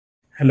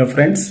Hello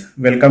friends,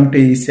 welcome to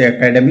AEC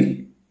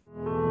Academy.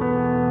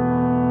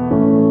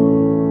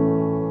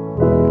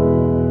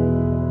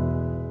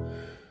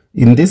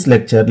 In this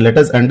lecture, let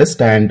us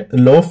understand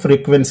low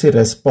frequency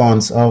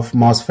response of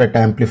MOSFET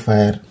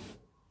amplifier.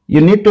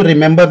 You need to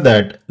remember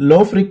that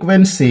low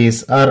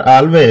frequencies are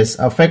always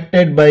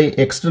affected by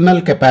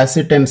external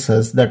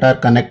capacitances that are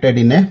connected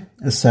in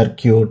a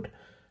circuit.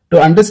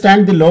 To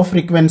understand the low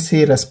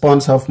frequency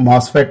response of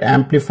MOSFET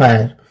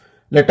amplifier,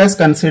 let us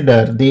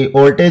consider the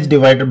voltage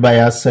divider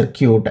bias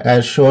circuit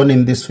as shown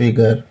in this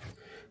figure.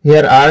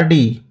 Here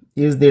RD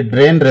is the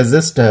drain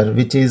resistor,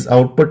 which is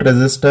output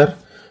resistor.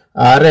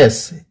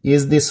 RS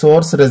is the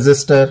source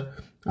resistor.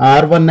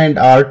 R1 and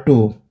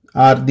R2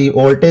 are the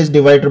voltage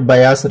divider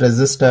bias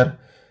resistor.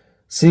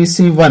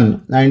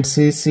 CC1 and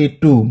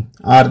CC2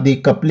 are the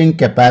coupling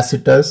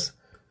capacitors.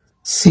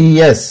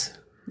 CS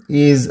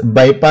is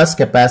bypass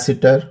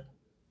capacitor.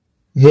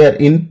 Here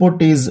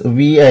input is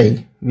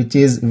Vi, which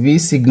is V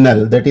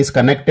signal that is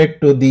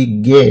connected to the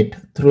gate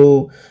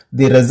through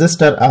the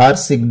resistor R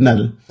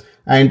signal,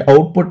 and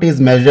output is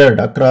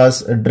measured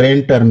across a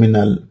drain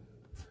terminal.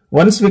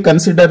 Once we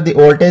consider the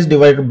voltage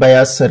divider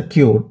bias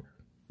circuit,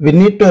 we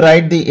need to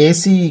write the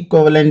AC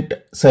equivalent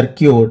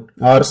circuit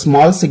or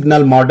small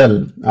signal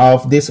model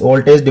of this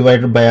voltage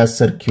divider bias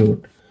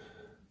circuit.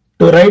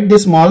 To write the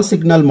small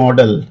signal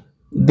model,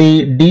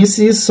 the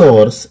DC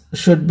source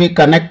should be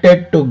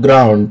connected to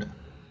ground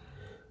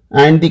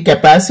and the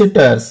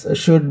capacitors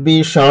should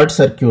be short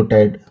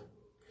circuited.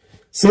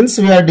 Since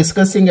we are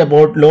discussing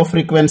about low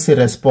frequency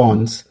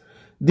response,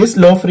 this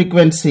low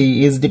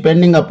frequency is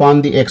depending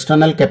upon the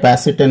external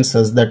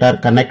capacitances that are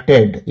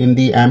connected in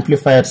the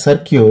amplifier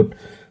circuit.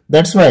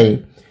 That's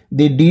why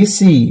the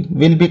DC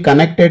will be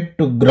connected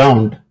to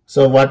ground.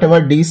 So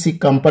whatever DC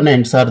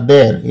components are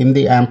there in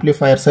the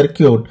amplifier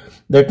circuit,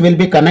 that will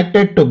be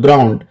connected to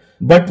ground,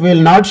 but will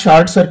not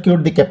short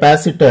circuit the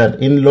capacitor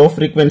in low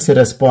frequency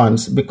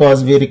response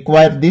because we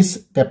require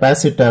this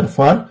capacitor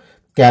for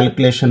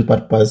calculation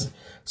purpose.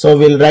 So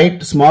we'll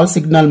write small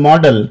signal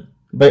model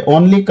by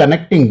only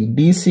connecting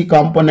DC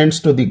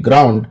components to the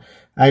ground,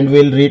 and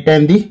we'll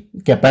retain the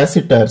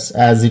capacitors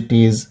as it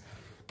is.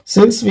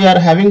 Since we are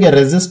having a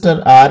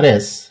resistor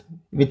RS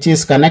which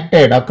is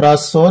connected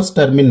across source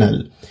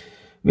terminal,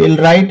 we'll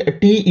write a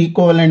T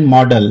equivalent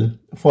model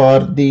for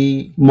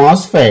the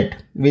MOSFET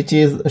which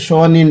is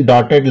shown in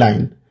dotted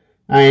line,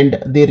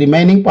 and the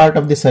remaining part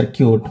of the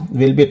circuit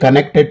will be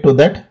connected to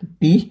that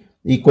T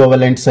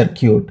equivalent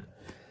circuit.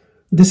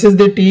 This is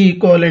the T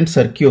equivalent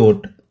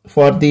circuit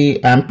for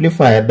the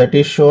amplifier that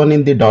is shown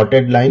in the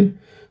dotted line.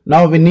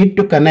 Now we need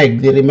to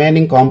connect the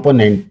remaining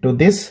component to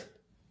this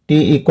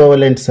T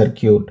equivalent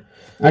circuit.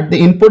 At the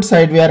input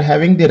side, we are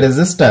having the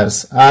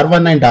resistors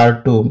R1 and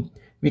R2.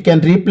 We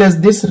can replace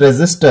these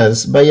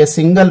resistors by a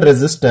single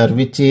resistor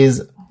which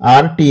is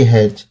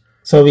RTH.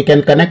 So we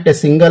can connect a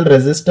single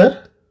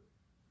resistor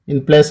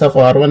in place of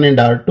R1 and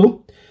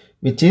R2,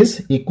 which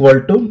is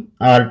equal to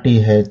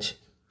RTH.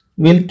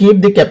 We'll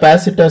keep the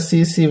capacitor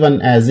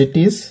CC1 as it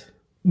is.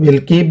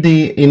 We'll keep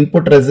the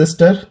input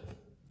resistor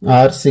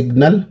R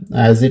signal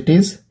as it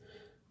is,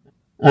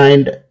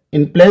 and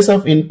in place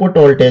of input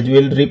voltage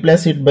we'll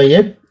replace it by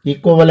a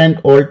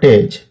equivalent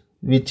voltage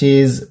which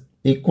is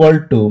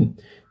equal to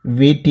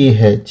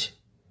VTH,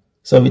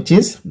 so which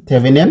is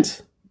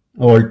Thevenin's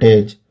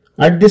voltage.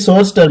 At the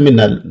source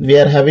terminal we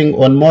are having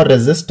one more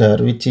resistor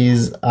which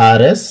is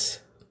RS,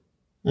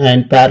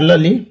 and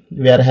parallelly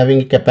we are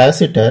having a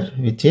capacitor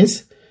which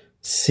is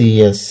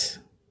CS.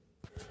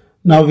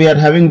 Now we are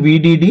having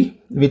VDD,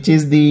 which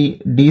is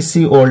the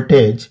DC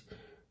voltage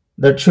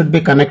that should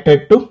be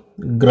connected to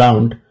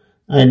ground,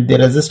 and the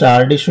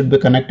resistor RD should be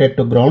connected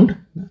to ground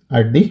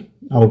at the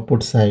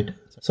output side.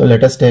 So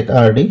let us take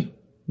RD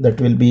that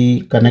will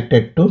be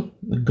connected to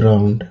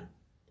ground.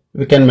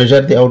 We can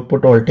measure the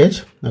output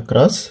voltage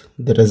across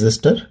the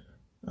resistor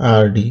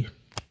RD.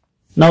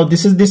 Now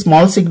this is the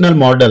small signal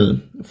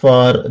model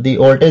for the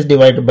voltage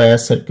divider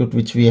bias circuit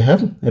which we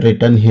have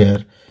written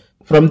here.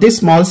 From this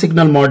small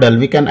signal model,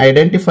 we can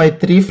identify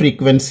three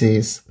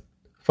frequencies.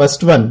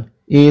 First one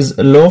is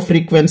low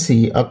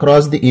frequency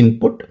across the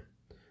input,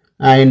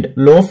 and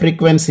low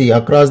frequency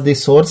across the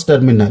source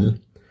terminal,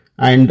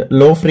 and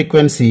low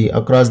frequency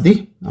across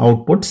the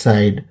output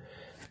side.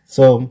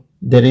 So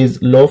there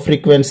is low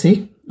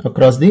frequency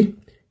across the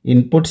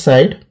input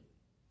side.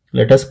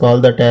 Let us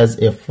call that as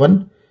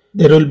F1.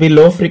 There will be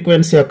low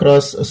frequency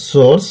across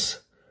source.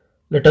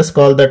 Let us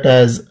call that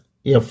as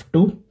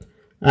F2.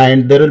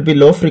 And there will be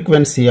low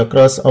frequency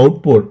across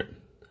output.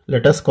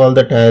 Let us call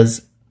that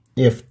as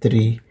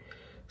F3.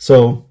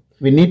 So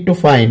we need to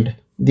find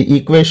the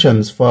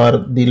equations for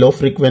the low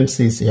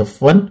frequencies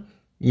F1,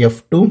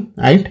 F2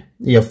 and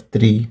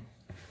F3.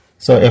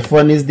 So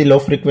F1 is the low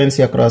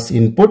frequency across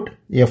input,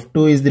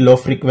 F2 is the low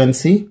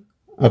frequency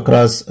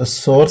across a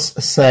source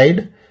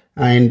side,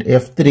 and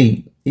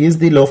F3 is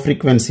the low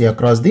frequency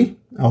across the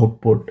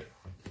output.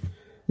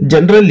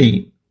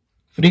 Generally,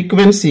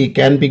 frequency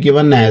can be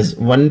given as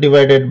 1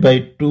 divided by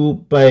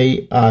 2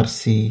 pi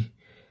RC.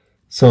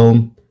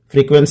 So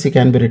frequency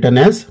can be written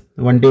as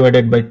 1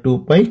 divided by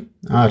 2 pi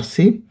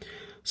RC.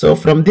 So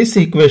from this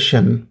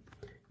equation,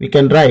 we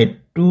can write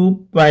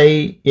 2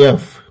 pi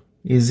f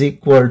is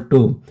equal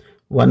to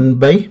 1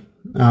 by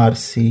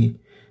RC.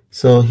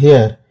 So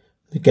here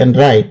we can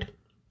write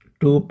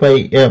 2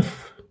 pi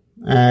f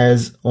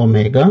as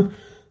omega.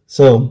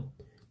 So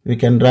we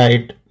can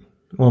write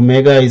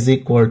omega is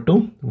equal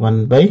to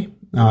 1 by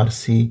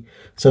RC.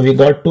 So we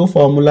got two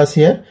formulas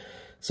here.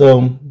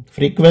 So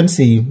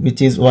frequency,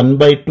 which is 1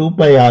 by 2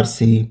 pi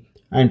RC,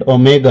 and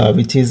omega,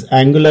 which is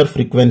angular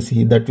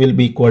frequency, that will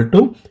be equal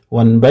to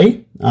 1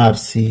 by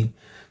RC.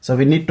 So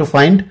we need to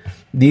find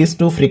these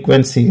two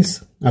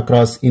frequencies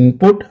across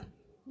input,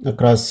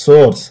 across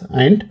source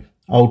and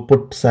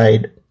output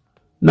side.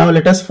 Now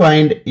let us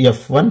find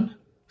F1.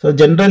 So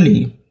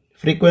generally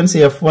frequency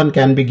F1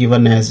 can be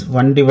given as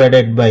 1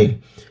 divided by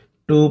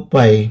 2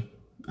 pi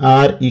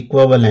R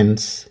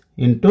equivalence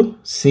into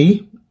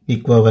C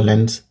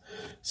equivalence.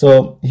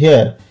 So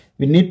here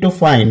we need to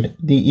find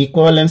the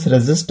equivalence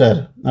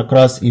resistor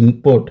across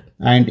input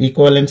and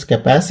equivalence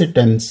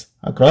capacitance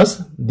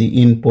across the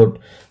input,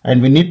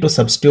 and we need to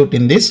substitute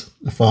in this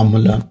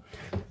formula.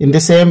 In the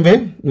same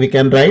way, we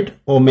can write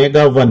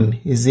omega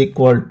 1 is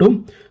equal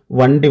to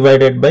 1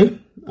 divided by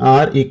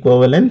R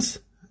equivalence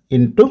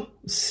into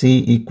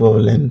C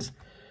equivalence.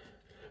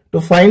 To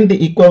find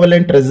the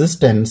equivalent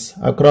resistance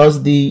across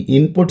the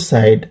input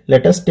side,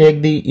 let us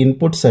take the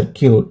input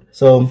circuit.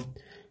 So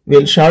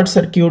we'll short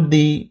circuit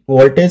the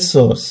voltage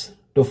source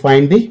to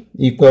find the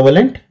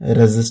equivalent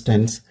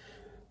resistance.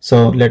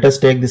 So let us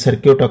take the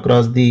circuit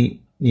across the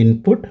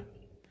input.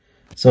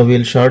 So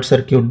we'll short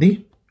circuit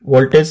the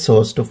voltage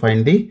source to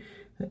find the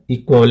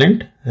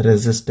equivalent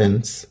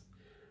resistance.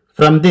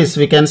 From this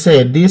we can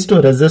say these two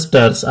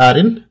resistors are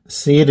in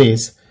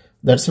series.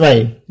 That's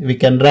why we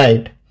can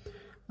write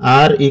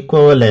R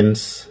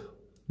equivalence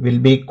will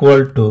be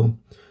equal to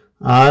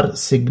R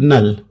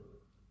signal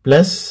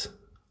plus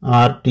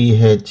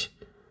RTH.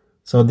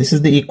 So this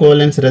is the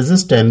equivalence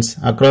resistance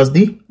across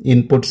the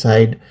input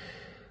side.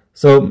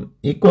 So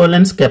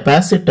equivalence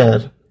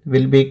capacitor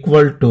will be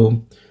equal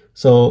to,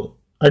 so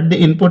at the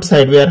input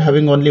side we are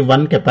having only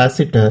one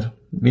capacitor,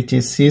 which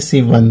is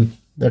CC1.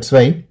 That's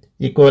why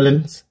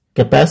equivalence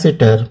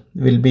capacitor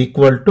will be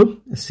equal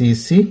to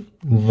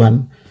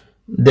CC1.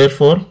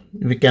 Therefore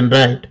we can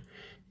write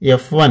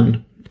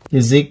F1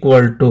 is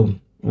equal to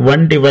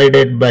 1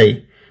 divided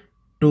by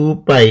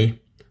 2 pi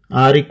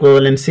R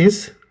equivalence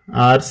is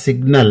R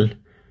signal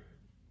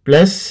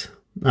plus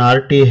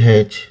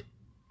RTH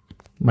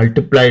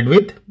multiplied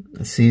with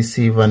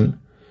CC1.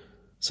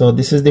 So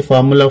this is the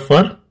formula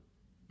for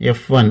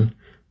F1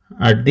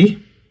 at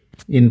the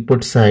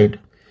input side.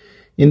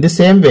 In the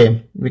same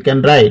way, we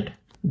can write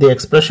the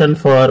expression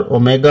for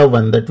omega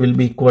 1, that will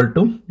be equal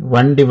to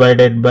 1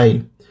 divided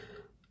by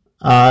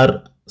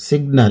R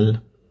signal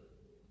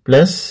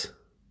plus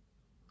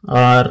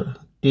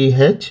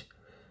RTH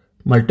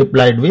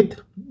multiplied with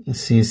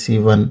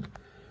CC1.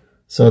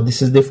 So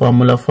this is the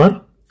formula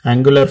for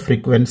angular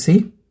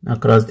frequency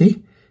across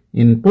the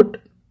input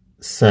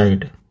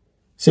side.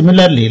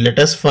 Similarly, let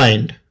us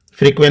find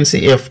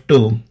frequency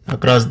F2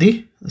 across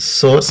the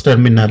source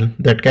terminal,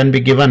 that can be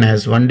given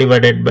as 1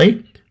 divided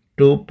by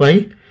 2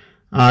 pi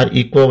R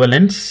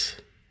equivalence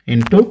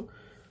into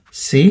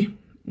C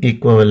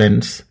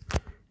equivalence.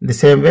 The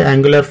same way,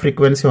 angular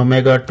frequency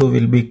omega 2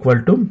 will be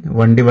equal to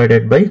 1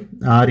 divided by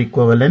R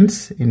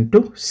equivalence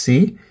into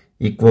C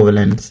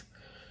equivalence.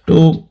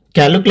 To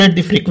calculate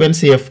the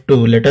frequency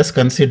F2, let us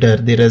consider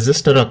the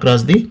resistor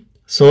across the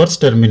source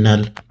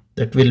terminal,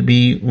 that will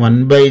be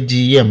 1 by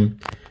Gm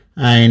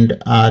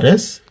and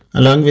Rs.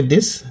 Along with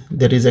this,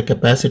 there is a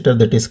capacitor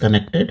that is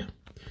connected.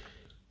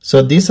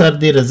 So these are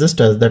the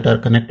resistors that are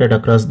connected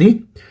across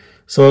the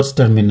source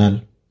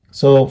terminal.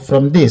 So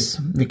from this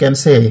we can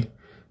say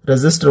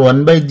resistor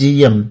 1 by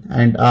Gm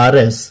and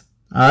Rs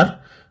are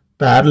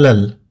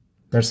parallel.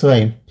 That's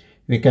why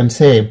we can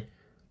say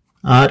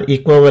R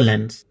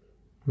equivalence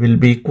will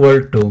be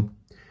equal to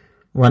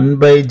 1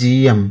 by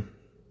Gm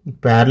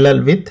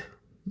parallel with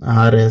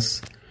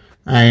Rs,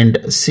 and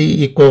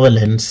C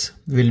equivalence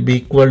will be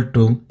equal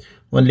to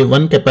only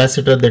one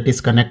capacitor that is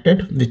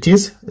connected, which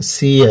is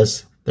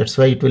Cs. That's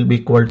why it will be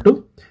equal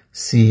to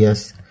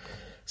Cs.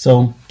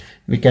 So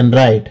we can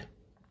write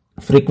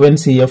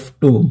frequency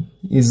F2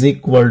 is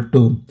equal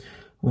to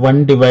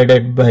 1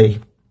 divided by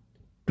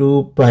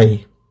 2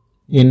 pi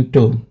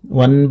into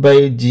 1 by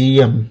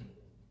Gm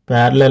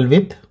parallel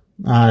with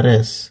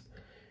Rs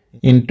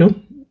into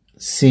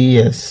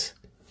Cs.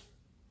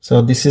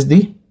 So this is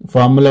the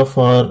formula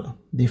for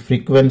the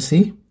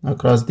frequency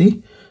across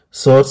the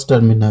source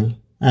terminal,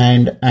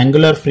 and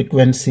angular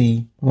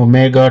frequency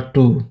omega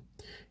 2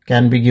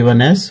 can be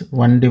given as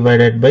 1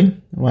 divided by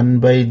 1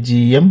 by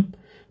Gm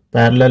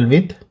parallel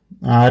with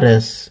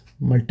Rs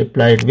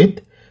multiplied with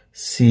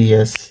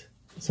Cs.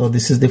 So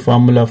this is the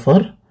formula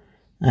for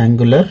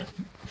angular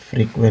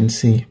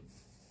frequency.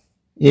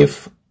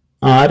 If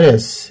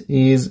Rs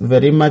is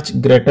very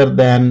much greater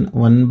than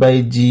 1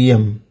 by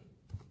Gm,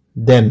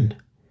 then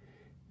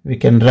we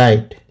can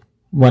write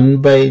 1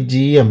 by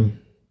Gm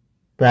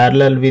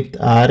parallel with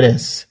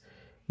Rs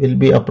will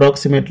be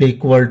approximately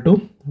equal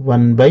to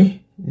 1 by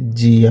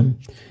Gm.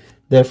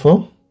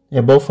 Therefore,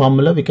 above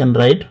formula we can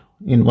write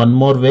in one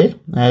more way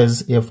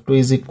as F2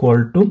 is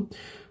equal to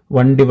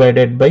 1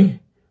 divided by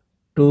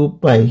 2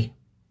 pi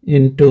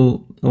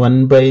into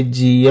 1 by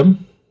Gm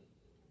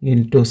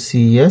into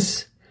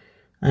Cs,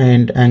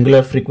 and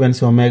angular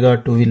frequency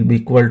omega 2 will be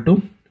equal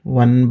to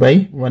 1 by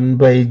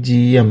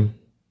Gm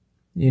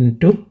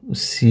into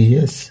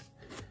Cs.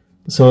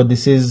 So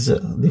this is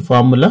the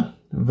formula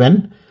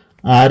when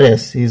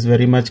Rs is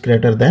very much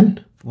greater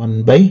than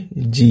 1 by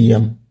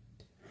Gm.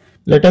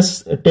 Let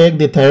us take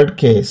the third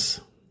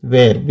case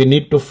where we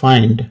need to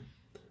find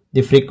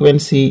the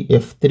frequency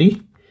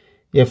F3.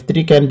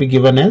 F3 can be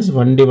given as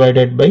 1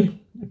 divided by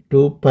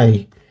 2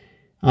 pi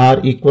R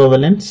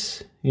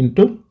equivalence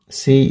into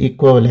C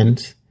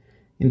equivalence.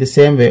 In the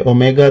same way,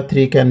 omega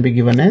 3 can be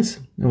given as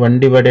 1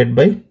 divided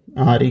by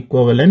R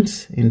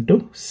equivalence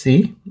into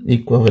C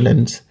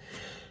equivalence.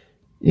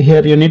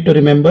 Here you need to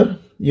remember,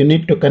 you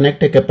need to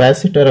connect a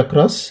capacitor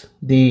across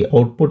the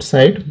output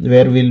side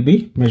where we will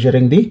be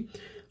measuring the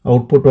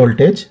output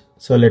voltage.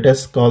 So let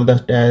us call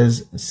that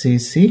as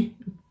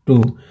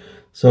CC2.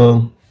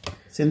 So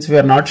since we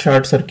are not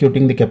short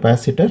circuiting the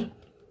capacitor,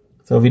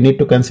 so we need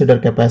to consider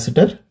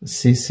capacitor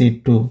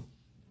CC2.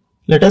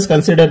 Let us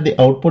consider the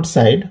output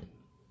side.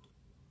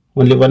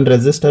 Only one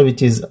resistor,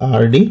 which is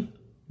RD,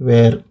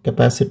 where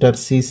capacitor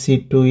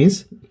CC2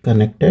 is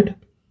connected,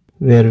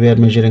 where we are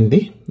measuring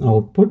the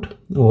output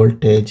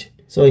voltage.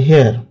 So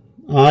here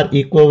R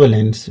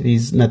equivalence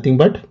is nothing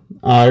but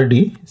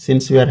RD,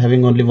 since we are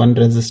having only one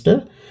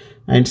resistor,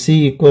 and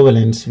C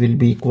equivalence will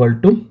be equal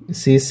to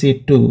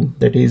CC2,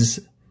 that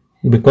is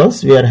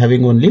because we are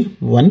having only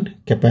one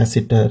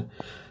capacitor.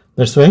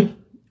 That's why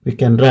we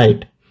can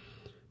write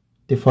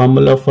the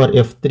formula for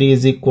F3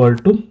 is equal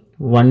to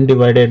 1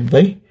 divided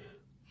by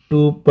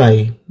 2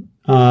 pi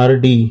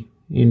RD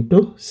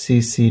into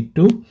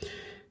CC2,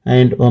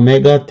 and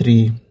omega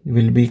 3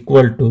 will be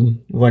equal to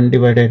 1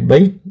 divided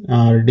by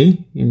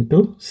RD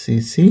into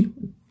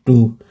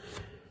CC2.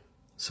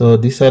 So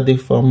these are the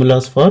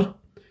formulas for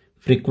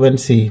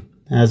frequency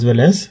as well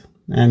as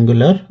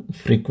angular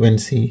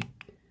frequency.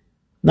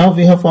 Now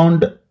we have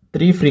found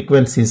three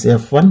frequencies,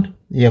 F1,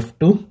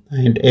 F2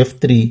 and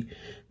F3.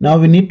 Now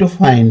we need to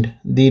find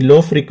the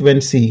low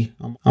frequency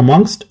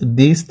amongst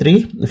these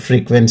three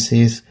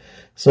frequencies.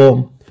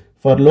 So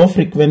for low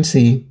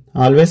frequency,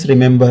 always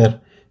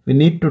remember we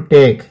need to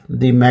take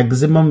the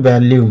maximum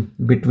value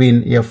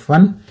between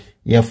F1,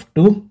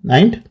 F2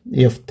 and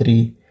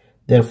F3.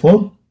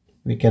 Therefore,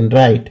 we can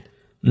write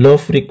low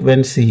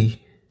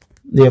frequency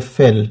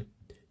FL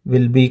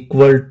will be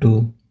equal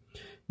to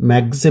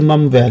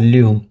maximum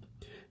value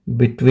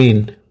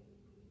between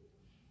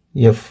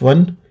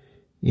F1,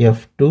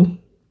 F2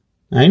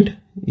 and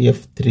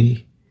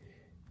F3.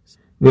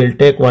 We will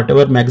take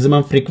whatever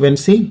maximum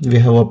frequency we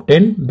have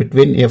obtained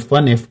between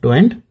F1, F2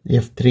 and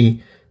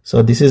F3.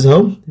 So this is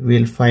how we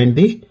will find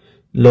the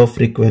low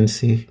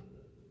frequency.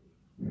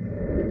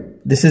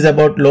 This is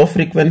about low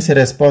frequency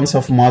response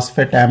of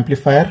MOSFET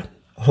amplifier.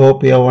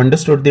 Hope you have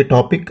understood the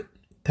topic.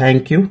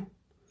 Thank you.